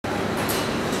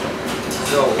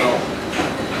So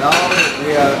now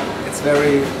we are. It's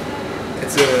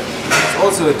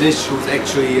also a dish who's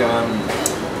actually.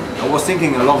 I was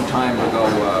thinking a long time ago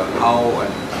how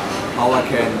I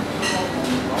can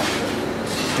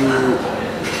do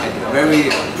like a very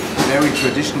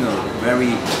traditional,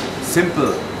 very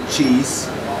simple cheese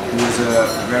with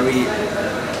a very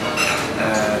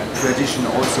tradition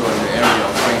also in the area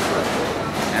of Frankfurt.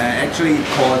 Actually it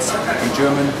calls in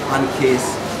German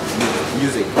Handkäse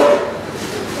music.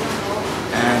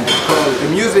 And it's called the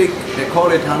music, they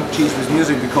call it hand cheese with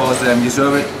music because you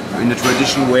serve it in the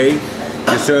traditional way.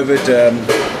 You serve it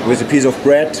with a piece of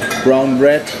bread, brown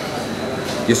bread.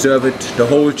 You serve it the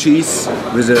whole cheese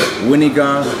with a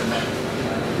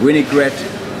vinaigrette,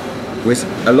 with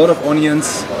a lot of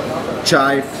onions,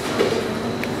 chive,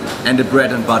 and the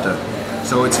bread and butter.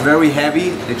 So it's very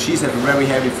heavy. The cheese has a very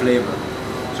heavy flavor.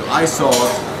 So I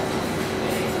thought,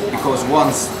 because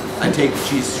once I take the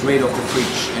cheese straight off the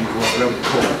fridge and it was very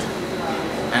cold,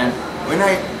 and when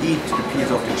I eat the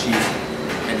piece of the cheese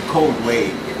in a cold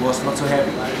way, it was not so heavy.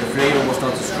 The flavor was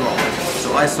not so strong.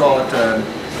 So I thought,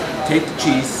 take the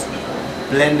cheese,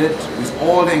 blend it with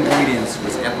all the ingredients,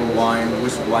 with apple wine,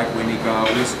 with white vinegar,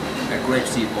 with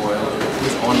grapeseed oil,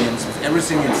 with onions, with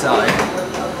everything inside.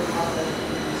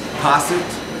 Pass it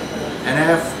and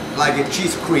have like a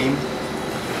cheese cream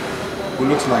who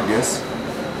looks like this.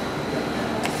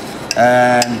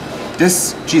 And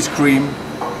this cheese cream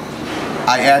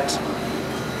I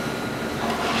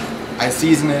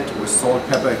season it with salt,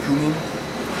 pepper and cumin,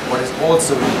 what is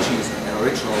also in the cheese in an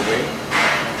original way.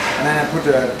 And then I put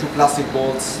two plastic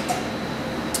balls,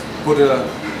 put the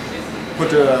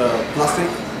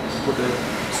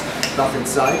stuff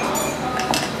inside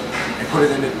and put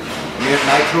it in the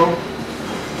nitro,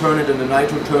 turn it in the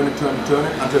nitro, turn it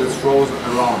until it's frozen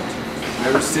around,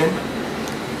 very thin.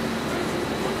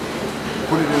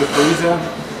 Put it in the freezer,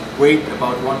 wait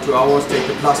about 1-2 hours, take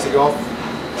the plastic off,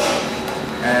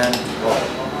 and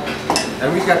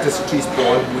then we got this cheese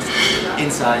ball with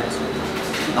inside,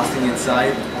 nothing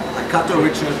inside. I cut the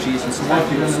original cheese in small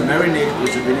pieces, marinate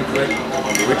with the vinaigrette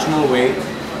on the original way.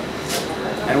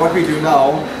 And what we do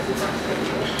now,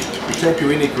 we take the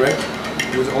vinaigrette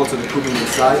with also the cumin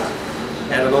inside,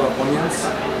 add a lot of onions.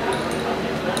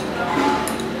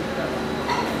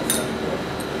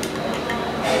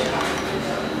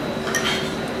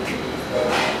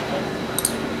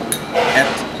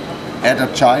 Add a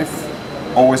chive,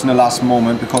 always in the last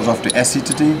moment because of the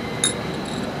acidity.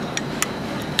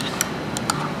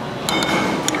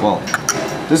 Well,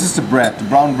 this is the bread, the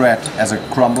brown bread as it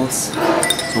crumbles.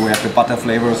 So we have the butter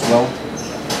flavor as well.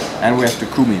 And we have the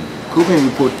cumin. Cumin we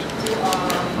put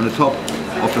on the top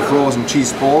of the frozen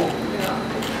cheese ball.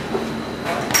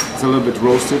 It's a little bit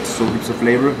roasted, so it gives a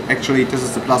flavor. Actually, this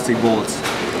is the plastic balls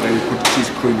where we put the cheese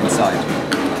cream inside.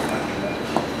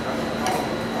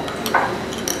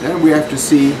 Then we have to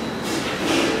see,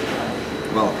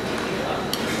 well,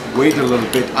 wait a little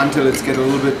bit until it's get a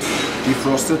little bit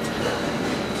defrosted.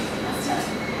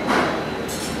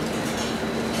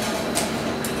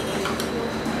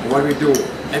 What we do,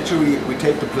 actually we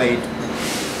take the plate,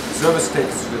 the service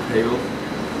takes to the table,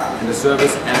 and the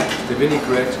service adds the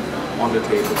vinaigrette on the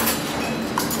table.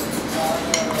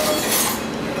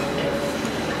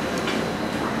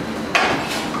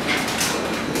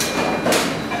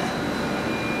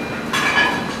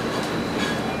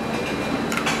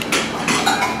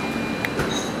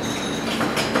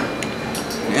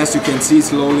 As you can see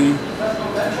slowly,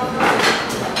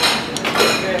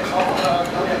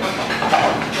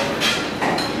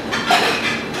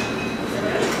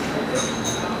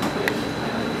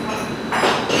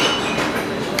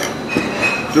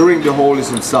 during the hole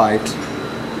is inside,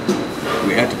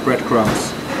 we add the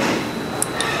breadcrumbs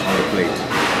on the plate.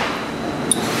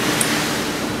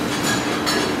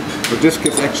 So this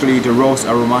gives actually the rose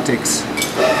aromatics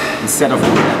instead of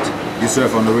the bread you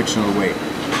serve on the original way.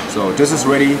 So this is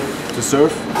ready to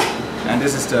serve, and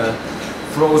this is the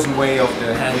frozen way of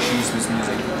the hand cheese with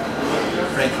music,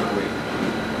 Frankfurt way.